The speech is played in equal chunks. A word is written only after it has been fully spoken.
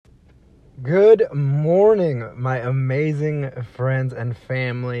Good morning, my amazing friends and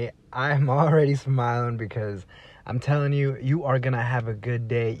family. I'm already smiling because I'm telling you, you are going to have a good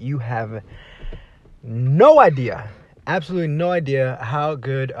day. You have no idea, absolutely no idea how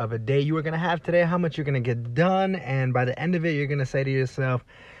good of a day you are going to have today, how much you're going to get done. And by the end of it, you're going to say to yourself,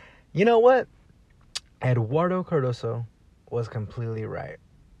 you know what? Eduardo Cardoso was completely right.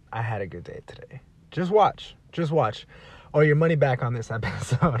 I had a good day today. Just watch. Or your money back on this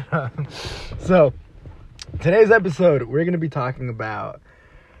episode. So, today's episode, we're going to be talking about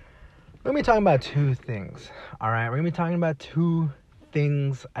two things. All right, we're going to be talking about two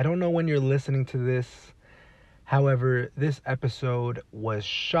things. I don't know when you're listening to this. However, this episode was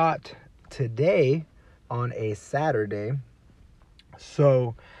shot today on a Saturday.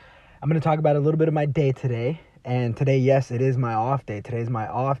 So, I'm going to talk about a little bit of my day today. And today, yes, it is my off day. Today's my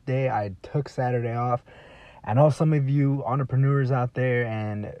off day. I took Saturday off. I know some of you entrepreneurs out there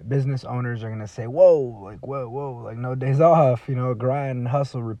and business owners are going to say, whoa, like no days off, grind,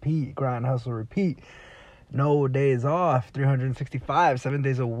 hustle, repeat, no days off, 365, 7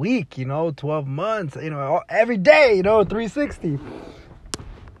 days a week, 12 months, every day, 360.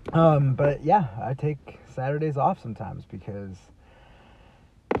 But yeah, I take Saturdays off sometimes because,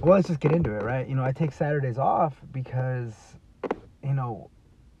 well, let's just get into it, right? I take Saturdays off because,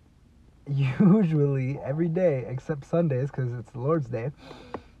 usually every day except Sundays because it's the Lord's Day,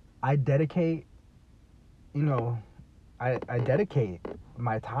 I dedicate I dedicate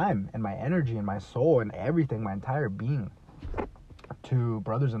my time and my energy and my soul and everything, my entire being, to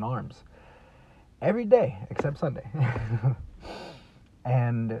Brothers in Arms every day except Sunday.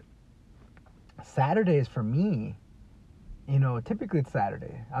 And Saturdays for me, typically it's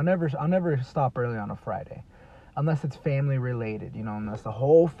Saturday. I'll never stop early on a Friday. Unless it's family related, unless the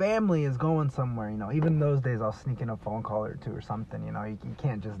whole family is going somewhere, even those days I'll sneak in a phone call or two or something, you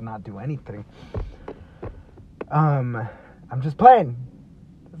can't just not do anything. I'm just playing.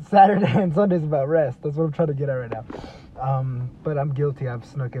 Saturday and Sunday's about rest. That's what I'm trying to get at right now. But I'm guilty. I've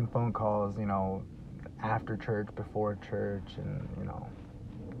snuck in phone calls, after church, before church, and,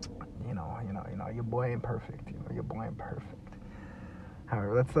 your boy ain't perfect.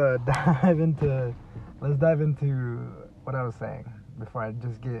 However, let's dive into what I was saying before I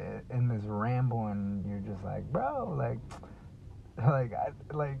just get in this ramble and you're just like, bro,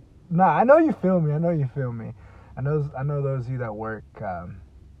 nah, I know you feel me. I know those of you that work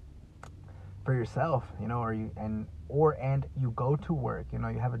for yourself, or you go to work, you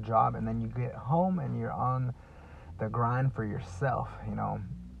have a job and then you get home and you're on the grind for yourself,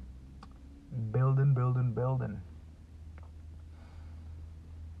 building.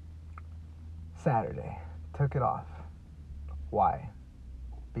 Saturday, took it off. Why?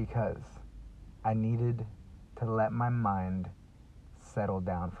 Because I needed to let my mind settle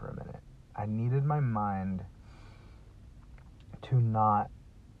down for a minute. I needed my mind to not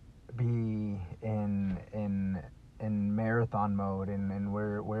be in marathon mode, and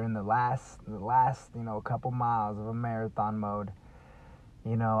we're in the last couple miles of a marathon mode.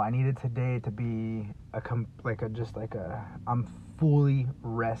 I needed today to be I'm fully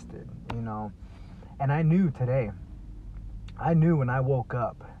rested, And I knew when I woke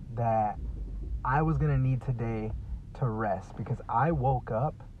up that I was going to need today to rest, because I woke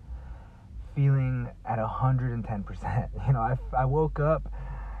up feeling at 110%. I woke up,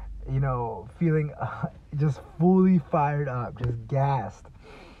 feeling just fully fired up, just gassed.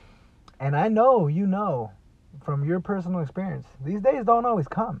 And I know, from your personal experience, these days don't always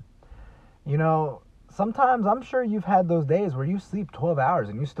come. Sometimes I'm sure you've had those days where you sleep 12 hours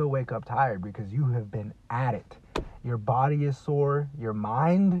and you still wake up tired because you have been at it. Your body is sore, your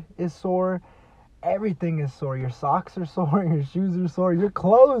mind is sore, everything is sore. Your socks are sore, your shoes are sore, your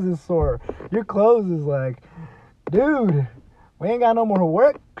clothes is sore. Your clothes is like, dude, we ain't got no more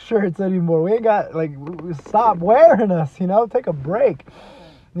work shirts anymore. We ain't got, stop wearing us, take a break.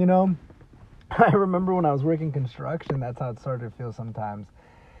 I remember when I was working construction, that's how it started to feel sometimes.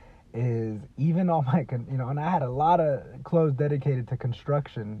 Is even all my, and I had a lot of clothes dedicated to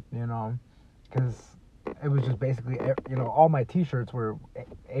construction, because it was just basically, all my t-shirts were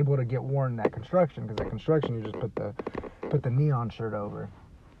able to get worn at construction, because at construction you just put the neon shirt over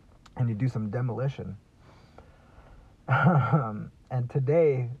and you do some demolition. And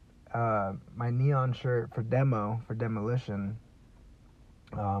today, my neon shirt for demolition,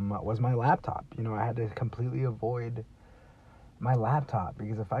 was my laptop. I had to completely avoid my laptop,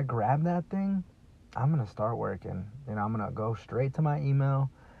 because if I grab that thing, I'm going to start working. I'm going to go straight to my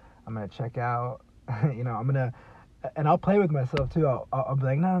email. I'm going to check out, and I'll play with myself too. I'll be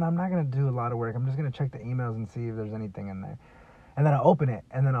like, no, I'm not going to do a lot of work. I'm just going to check the emails and see if there's anything in there. And then I'll open it,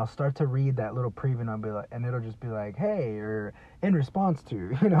 and then I'll start to read that little preview, and I'll be like, and it'll just be like, hey, or in response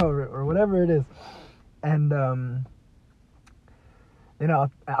to, or whatever it is. And,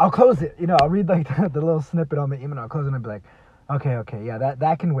 I'll close it. I'll read like the little snippet on the email. I'll close it and I'll be like, okay, yeah,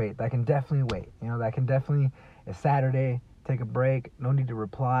 that can wait. That can definitely wait. That can definitely, it's Saturday, take a break, no need to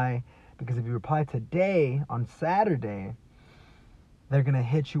reply. Because if you reply today on Saturday, they're going to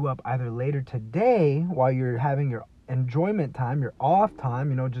hit you up either later today while you're having your enjoyment time, your off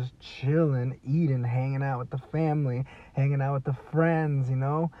time, just chilling, eating, hanging out with the family, hanging out with the friends,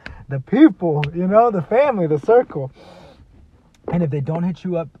 the people, the family, the circle. And if they don't hit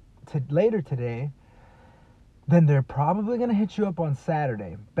you up later today, then they're probably going to hit you up on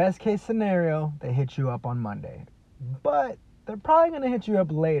Saturday. Best case scenario, they hit you up on Monday. But they're probably going to hit you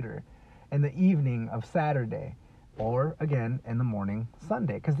up later in the evening of Saturday, or again in the morning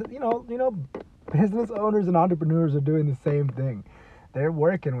Sunday. Because, business owners and entrepreneurs are doing the same thing. They're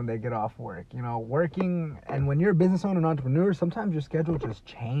working when they get off work, working. And when you're a business owner and entrepreneur, sometimes your schedule just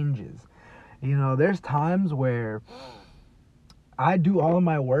changes. There's times where I do all of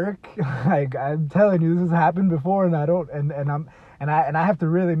my work. Like, I'm telling you, this has happened before, and I don't, and I have to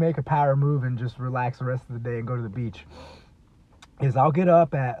really make a power move and just relax the rest of the day and go to the beach. I'll get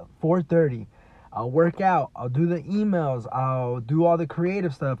up at 4:30. I'll work out. I'll do the emails. I'll do all the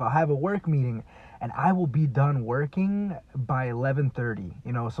creative stuff. I'll have a work meeting, and I will be done working by 11:30.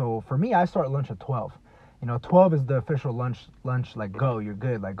 So for me, I start lunch at 12. 12 is the official lunch. Like, go, you're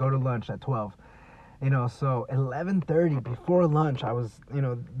good. Like, go to lunch at 12. So 11:30 before lunch, I was,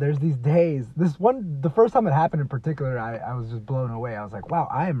 there's these days. The first time it happened in particular, I was just blown away. I was like, wow,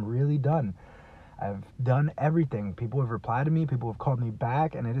 I am really done. I've done everything. People have replied to me. People have called me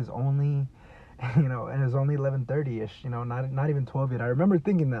back, and it is only, it is only 11:30-ish, not even 12 yet. I remember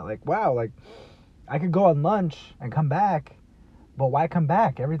thinking that, like, wow, like, I could go on lunch and come back, but why come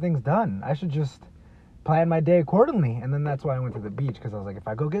back? Everything's done. I should just plan my day accordingly. And then that's why I went to the beach, because I was like, if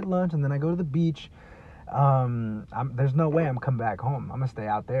I go get lunch and then I go to the beach, there's no way I'm coming back home. I'm gonna stay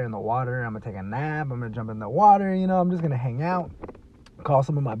out there in the water. I'm gonna take a nap. I'm gonna jump in the water. I'm just gonna hang out, call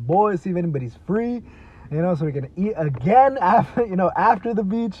some of my boys, see if anybody's free, so we can eat again after the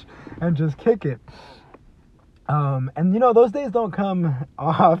beach and just kick it. And those days don't come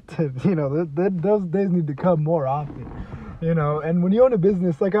often. Those days need to come more often. And when you own a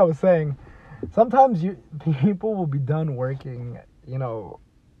business, like I was saying, sometimes people will be done working,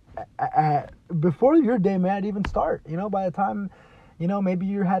 before your day might even start. By the time, maybe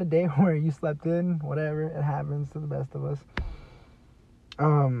you had a day where you slept in, whatever, it happens to the best of us.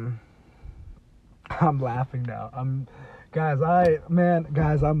 I'm laughing now. I'm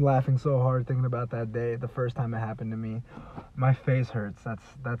laughing so hard thinking about that day, the first time it happened to me. My face hurts. I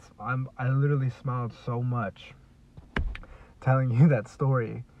literally smiled so much telling you that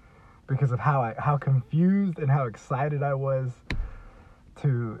story because of how confused and how excited I was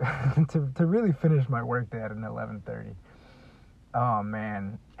to really finish my workday at an 11:30. Oh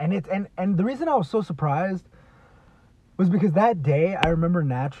man. And the reason I was so surprised was because that day, I remember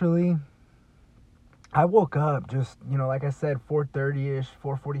naturally, I woke up just, like I said, 4:30-ish,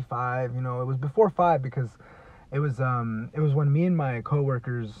 4:45, it was before 5 because it was when me and my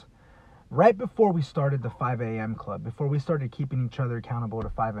coworkers, right before we started the 5 a.m. club, before we started keeping each other accountable to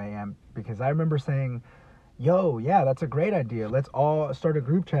 5 a.m., because I remember saying, yo, yeah, that's a great idea. Let's all start a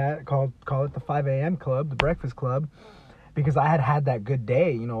group chat, call it the 5 a.m. club, the breakfast club. Because I had that good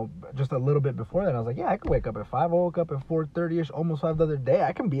day, just a little bit before that. I was like, yeah, I could wake up at 5. I woke up at 4:30-ish, almost 5 the other day.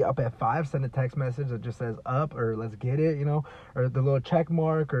 I can be up at 5, send a text message that just says up or let's get it, or the little check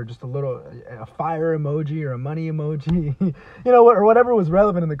mark or just a fire emoji or a money emoji, or whatever was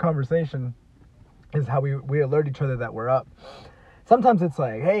relevant in the conversation is how we alert each other that we're up. Sometimes it's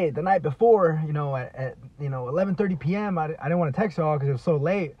like, hey, the night before, at 11:30 p.m., I didn't want to text y'all because it was so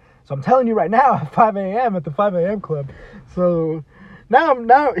late. So I'm telling you right now at 5 a.m. at the 5 a.m. club. So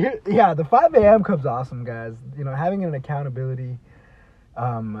the 5 a.m. club's awesome, guys. Having an accountability,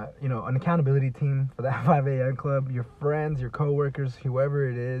 an accountability team for that 5 a.m. club, your friends, your coworkers, whoever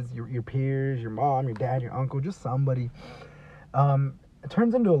it is, your peers, your mom, your dad, your uncle, just somebody. It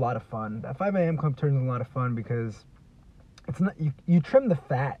turns into a lot of fun. That 5 a.m. club turns into a lot of fun because it's not you trim the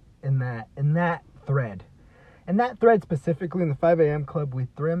fat in that thread. And that thread specifically in the 5 a.m. club, we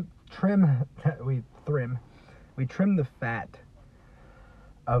trim the fat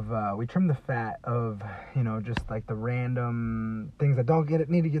of just like the random things that don't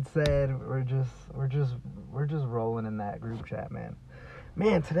need to get said. We're just rolling in that group chat, man.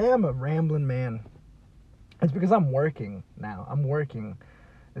 Man, today I'm a rambling man. It's because I'm working now.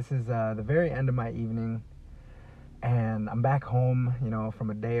 This is the very end of my evening. And I'm back home,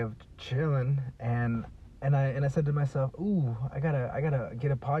 from a day of chilling, and I said to myself, ooh, I gotta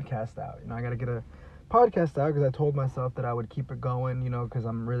get a podcast out. I gotta get a podcast out because I told myself that I would keep it going, because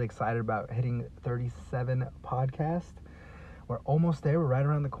I'm really excited about hitting 37 podcasts. We're almost there. We're right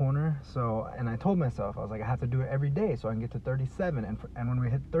around the corner. So, and I told myself, I was like, I have to do it every day so I can get to 37. And when we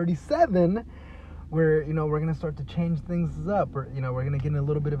hit 37, we're gonna start to change things up. We're gonna get in a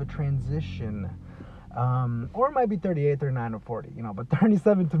little bit of a transition. Or it might be 38, 39, or 40, but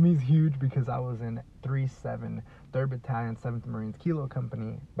 37 to me is huge because I was in 3-7, 3rd Battalion, 7th Marines Kilo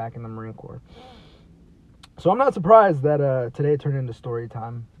Company back in the Marine Corps. So I'm not surprised that today turned into story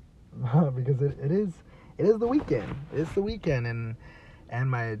time because it is the weekend. It's the weekend, and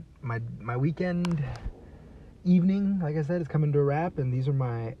my weekend evening, like I said, is coming to a wrap, and these are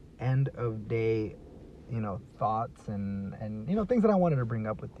my end of day, thoughts and things that I wanted to bring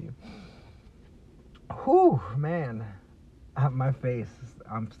up with you. Whew, man, my face,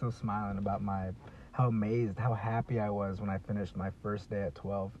 I'm still smiling about how amazed, how happy I was when I finished my first day at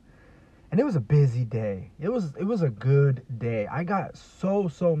 12. And it was a busy day. It was a good day. I got so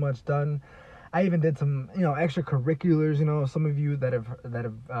much done. I even did some, extracurriculars. Some of you that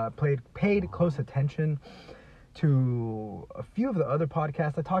have paid close attention to a few of the other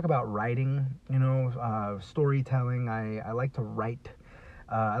podcasts. I talk about writing, storytelling. I like to write.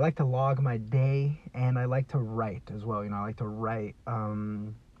 I like to log my day, and I like to write as well. I like to write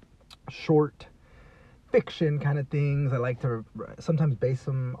short fiction kind of things. I like to sometimes base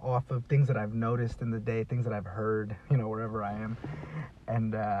them off of things that I've noticed in the day, things that I've heard, wherever I am.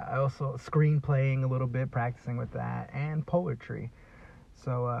 And I also screenplaying a little bit, practicing with that, and poetry.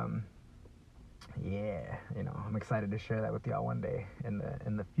 So, yeah, I'm excited to share that with y'all one day in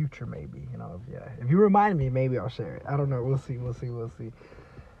the future, maybe. If you remind me, maybe I'll share it. I don't know. We'll see.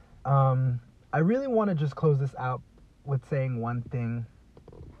 I really want to just close this out with saying one thing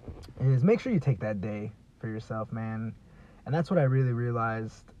is make sure you take that day for yourself, man. And that's what I really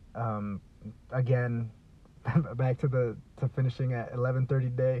realized. Again, back to finishing at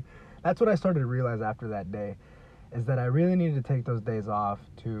 11:30 day. That's what I started to realize after that day, is that I really needed to take those days off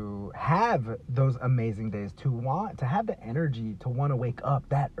to have those amazing days, to have the energy to want to wake up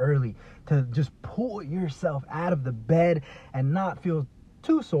that early, to just pull yourself out of the bed and not feel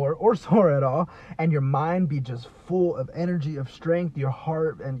too sore or sore at all, and your mind be just full of energy, of strength, your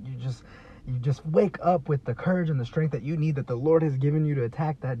heart, and you just wake up with the courage and the strength that you need, that the Lord has given you to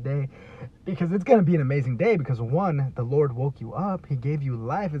attack that day, because it's going to be an amazing day, because 1, the Lord woke you up, he gave you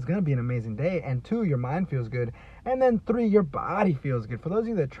life. It's going to be an amazing day, and 2, your mind feels good, and then 3, your body feels good. For those of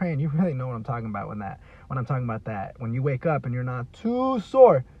you that train, you really know what I'm talking about when I'm talking about that, when you wake up and you're not too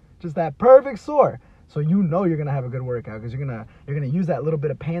sore, just that perfect sore. So you're going to have a good workout, because you're going to use that little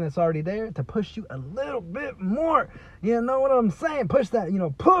bit of pain that's already there to push you a little bit more. You know what I'm saying? Push that,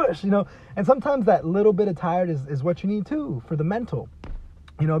 push. And sometimes that little bit of tired is what you need too for the mental.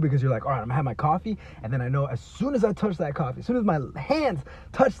 Because you're like, all right, I'm going to have my coffee, and then I know as soon as I touch that coffee, as soon as my hands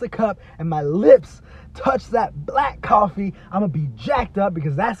touch the cup and my lips touch that black coffee, I'm going to be jacked up,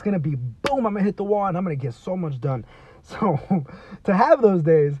 because that's going to be boom, I'm going to hit the wall, and I'm going to get so much done. So to have those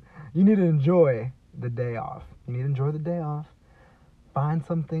days, you need to enjoy the day off. You need to enjoy the day off. Find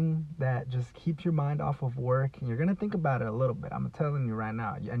something that just keeps your mind off of work, and you're going to think about it a little bit. I'm telling you right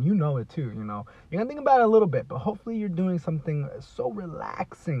now, and you know it too, you're going to think about it a little bit, but hopefully you're doing something so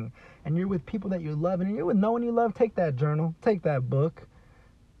relaxing, and you're with people that you love, and you're with no one you love. Take that journal, take that book,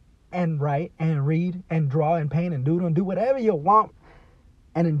 and write, and read, and draw, and paint, and doodle, and do whatever you want,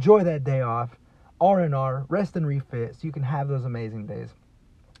 and enjoy that day off. R&R, rest and refit, so you can have those amazing days.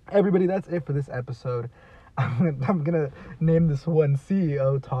 Everybody, that's it for this episode. I'm going to name this one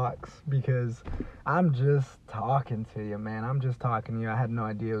CEO Talks, because I'm just talking to you, man. I'm just talking to you. I had no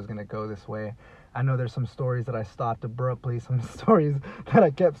idea it was going to go this way. I know there's some stories that I stopped abruptly, some stories that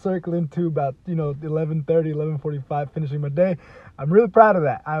I kept circling to about, 11:30, 11:45, finishing my day. I'm really proud of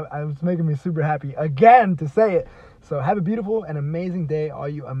that. I was making me super happy again to say it. So have a beautiful and amazing day, all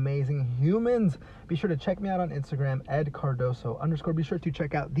you amazing humans. Be sure to check me out on Instagram, @Cardoso_. Be sure to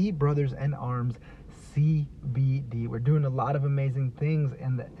check out the Brothers in Arms CBD. We're doing a lot of amazing things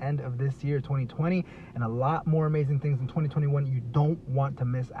in the end of this year, 2020, and a lot more amazing things in 2021. You don't want to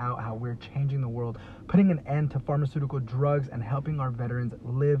miss out how we're changing the world, putting an end to pharmaceutical drugs, and helping our veterans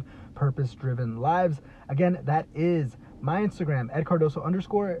live purpose-driven lives. Again, that is my Instagram,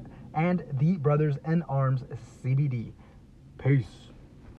 @Cardoso_, and the Brothers in Arms CBD. Peace.